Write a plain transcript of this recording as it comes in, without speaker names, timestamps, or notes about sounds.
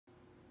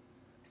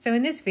So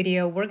in this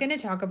video, we're going to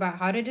talk about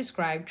how to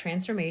describe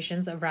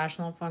transformations of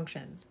rational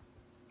functions.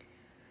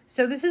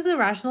 So this is a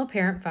rational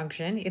parent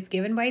function. It's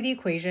given by the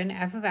equation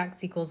f of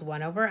x equals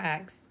 1 over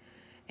x.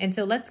 And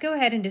so let's go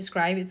ahead and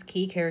describe its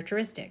key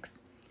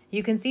characteristics.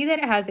 You can see that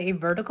it has a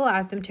vertical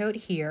asymptote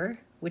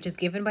here, which is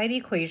given by the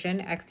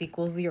equation x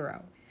equals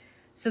 0.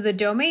 So the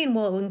domain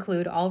will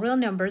include all real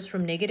numbers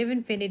from negative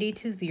infinity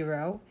to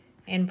 0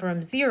 and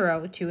from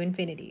 0 to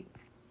infinity.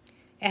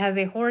 It has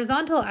a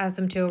horizontal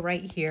asymptote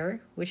right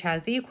here, which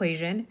has the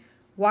equation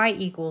y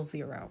equals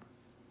 0.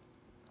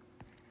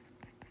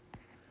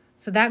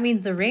 So that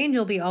means the range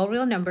will be all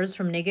real numbers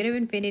from negative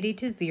infinity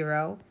to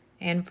 0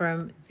 and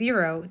from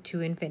 0 to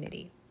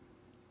infinity.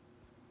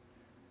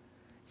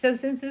 So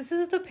since this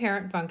is the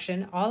parent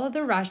function, all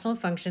other rational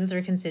functions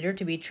are considered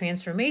to be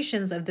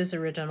transformations of this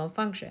original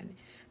function.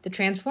 The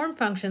transformed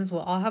functions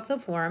will all have the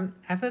form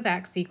f of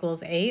x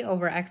equals a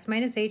over x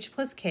minus h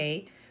plus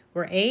k,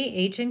 where a,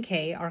 h, and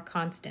k are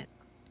constant.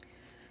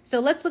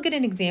 So let's look at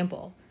an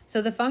example. So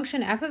the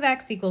function f of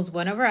x equals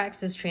 1 over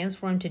x is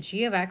transformed to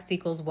g of x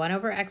equals 1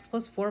 over x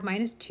plus 4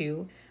 minus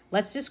 2.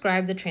 Let's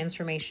describe the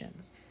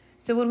transformations.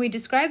 So when we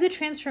describe the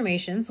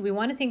transformations, we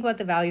want to think about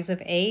the values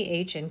of a,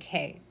 h, and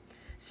k.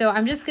 So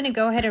I'm just going to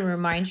go ahead and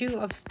remind you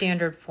of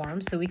standard form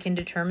so we can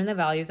determine the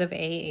values of a,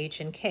 h,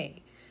 and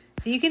k.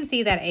 So you can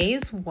see that a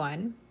is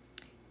 1.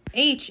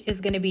 H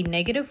is going to be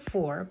negative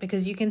 4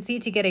 because you can see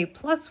to get a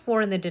plus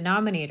 4 in the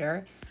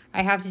denominator,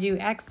 I have to do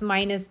x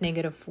minus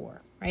negative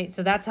 4, right?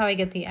 So that's how I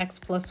get the x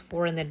plus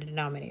 4 in the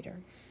denominator.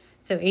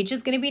 So H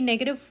is going to be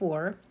negative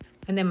 4,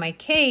 and then my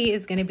K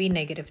is going to be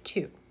negative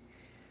 2.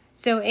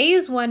 So A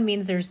is 1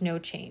 means there's no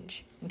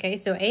change, okay?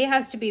 So A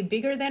has to be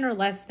bigger than or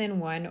less than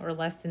 1 or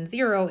less than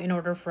 0 in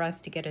order for us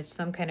to get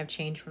some kind of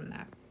change from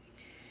that.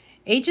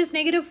 H is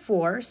negative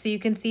 4, so you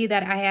can see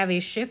that I have a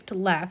shift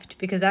left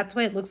because that's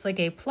why it looks like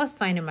a plus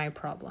sign in my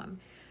problem.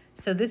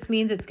 So this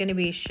means it's going to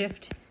be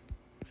shift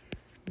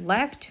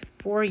left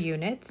 4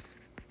 units.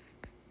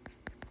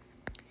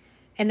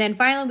 And then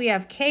finally we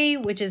have K,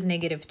 which is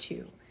negative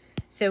 2.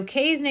 So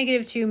K is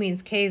negative 2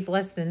 means K is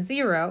less than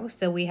 0,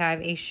 so we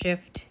have a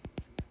shift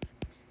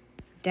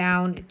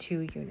down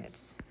 2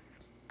 units.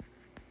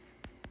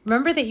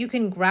 Remember that you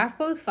can graph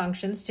both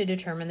functions to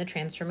determine the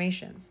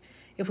transformations.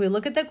 If we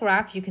look at the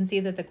graph, you can see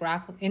that the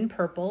graph in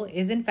purple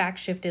is in fact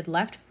shifted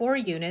left 4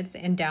 units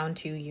and down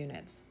 2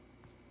 units.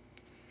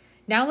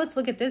 Now let's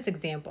look at this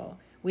example.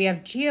 We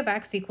have g of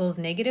x equals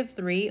negative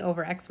 3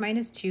 over x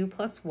minus 2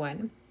 plus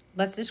 1.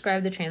 Let's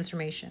describe the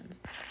transformations.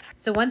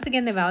 So once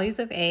again, the values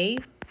of a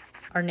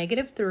are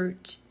negative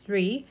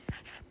 3,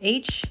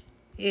 h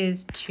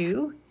is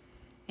 2,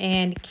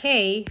 and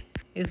k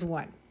is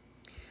 1.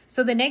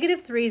 So the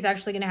negative 3 is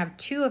actually going to have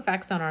 2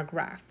 effects on our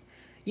graph.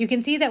 You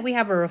can see that we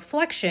have a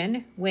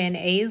reflection when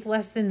a is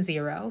less than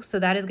 0, so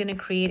that is going to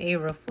create a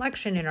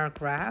reflection in our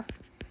graph.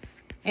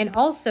 And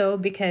also,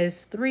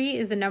 because 3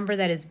 is a number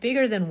that is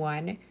bigger than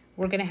 1,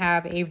 we're going to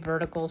have a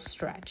vertical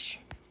stretch.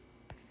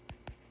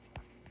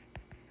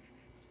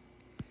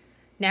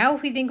 Now,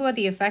 if we think about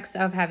the effects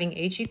of having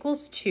h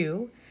equals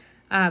 2,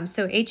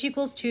 so h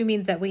equals 2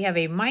 means that we have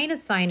a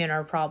minus sign in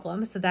our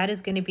problem, so that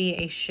is going to be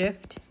a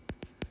shift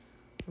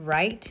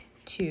right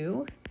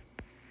 2.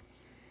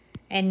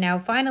 And now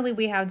finally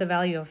we have the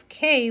value of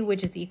k,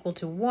 which is equal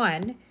to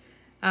 1.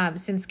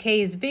 Since k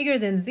is bigger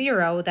than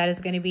 0, that is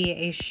going to be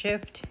a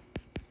shift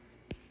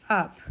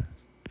up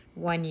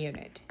 1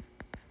 unit.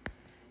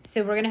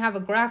 So we're going to have a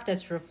graph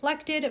that's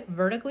reflected,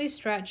 vertically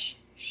stretched,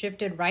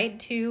 shifted right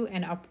 2,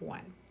 and up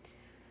 1.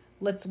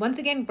 Let's once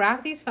again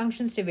graph these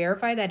functions to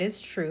verify that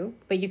is true,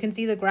 but you can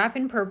see the graph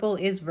in purple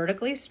is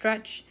vertically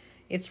stretched,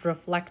 it's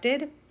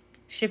reflected,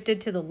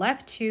 shifted to the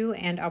left 2,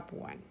 and up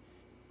 1.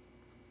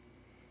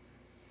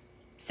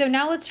 So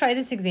now let's try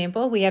this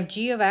example. We have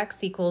g of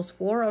x equals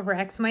 4 over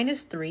x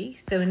minus 3.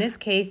 So in this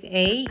case,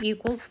 a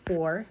equals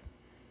 4,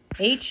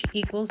 h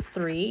equals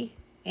 3,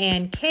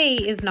 and k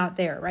is not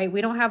there, right?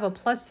 We don't have a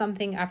plus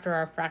something after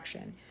our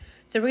fraction.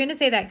 So we're going to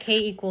say that k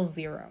equals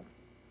 0.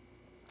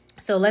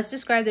 So let's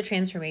describe the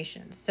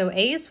transformations. So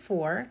a is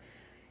 4,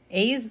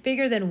 a is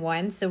bigger than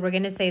 1, so we're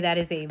going to say that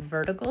is a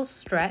vertical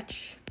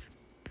stretch.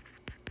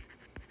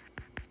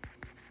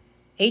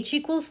 H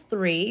equals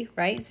 3,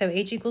 right? So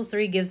h equals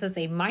 3 gives us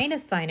a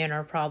minus sign in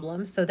our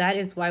problem, so that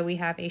is why we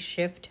have a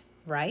shift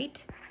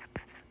right.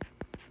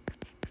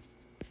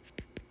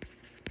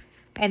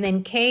 And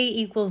then k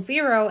equals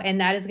 0,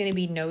 and that is going to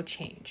be no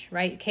change,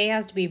 right? K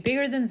has to be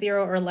bigger than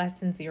 0 or less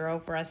than 0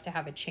 for us to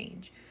have a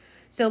change.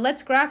 So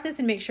let's graph this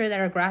and make sure that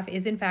our graph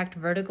is in fact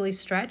vertically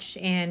stretched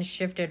and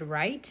shifted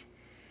right.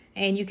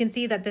 And you can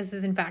see that this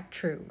is in fact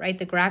true, right?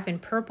 The graph in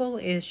purple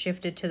is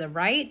shifted to the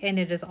right, and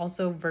it is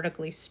also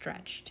vertically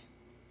stretched.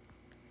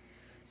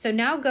 So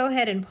now go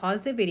ahead and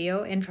pause the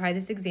video and try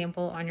this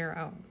example on your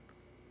own.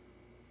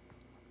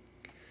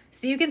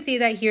 So you can see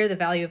that here the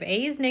value of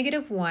a is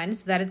negative 1,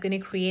 so that is going to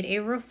create a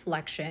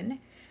reflection.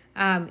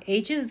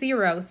 H is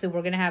 0, so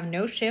we're going to have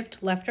no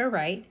shift left or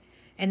right.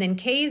 And then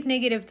k is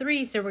negative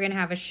 3, so we're going to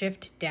have a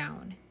shift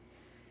down.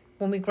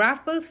 When we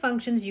graph both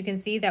functions, you can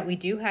see that we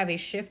do have a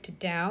shift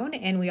down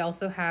and we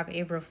also have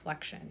a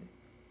reflection.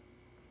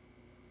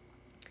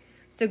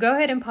 So go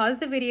ahead and pause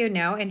the video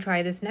now and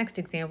try this next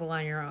example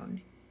on your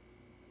own.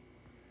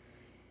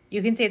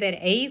 You can say that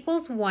a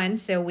equals 1,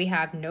 so we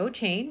have no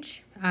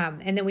change.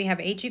 And then we have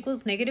h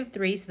equals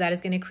 -3, so that is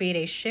going to create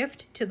a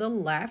shift to the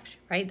left,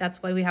 right?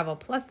 That's why we have a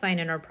plus sign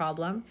in our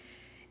problem.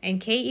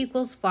 And k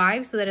equals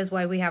 5, so that is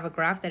why we have a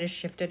graph that is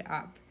shifted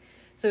up.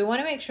 So we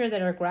want to make sure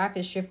that our graph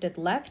is shifted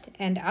left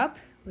and up,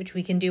 which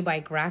we can do by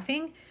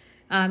graphing.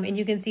 And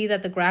you can see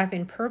that the graph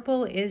in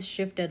purple is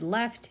shifted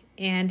left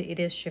and it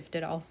is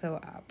shifted also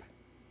up.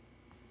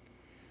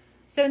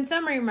 So in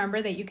summary,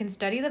 remember that you can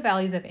study the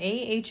values of a,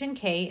 h, and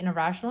k in a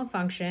rational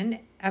function,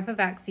 f of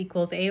x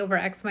equals a over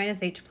x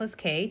minus h plus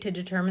k, to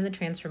determine the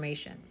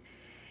transformations.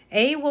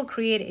 A will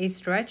create a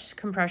stretch,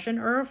 compression,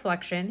 or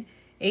reflection.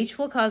 H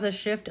will cause a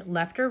shift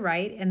left or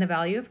right, and the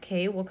value of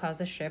k will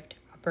cause a shift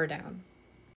up or down.